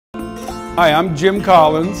Hi, I'm Jim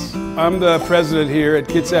Collins. I'm the president here at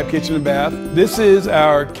Kitsap Kitchen and Bath. This is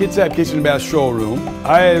our Kitsap Kitchen and Bath showroom.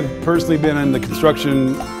 I have personally been in the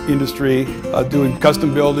construction industry doing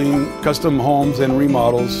custom building, custom homes and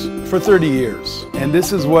remodels for 30 years. And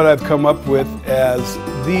this is what I've come up with as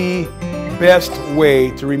the best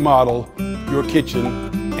way to remodel your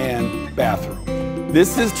kitchen and bathroom.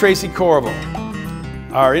 This is Tracy Corvo,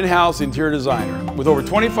 our in-house interior designer. With over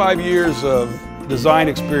 25 years of design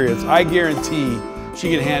experience, I guarantee she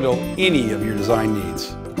can handle any of your design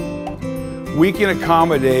needs. We can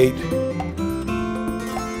accommodate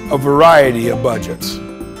a variety of budgets.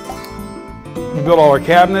 We build all our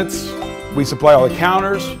cabinets, we supply all the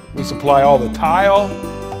counters, we supply all the tile,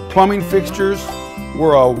 plumbing fixtures.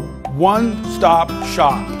 We're a one-stop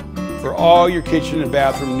shop for all your kitchen and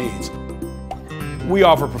bathroom needs. We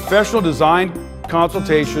offer professional design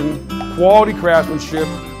consultation, quality craftsmanship,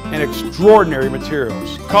 and extraordinary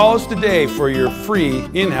materials. Call us today for your free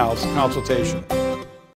in-house consultation.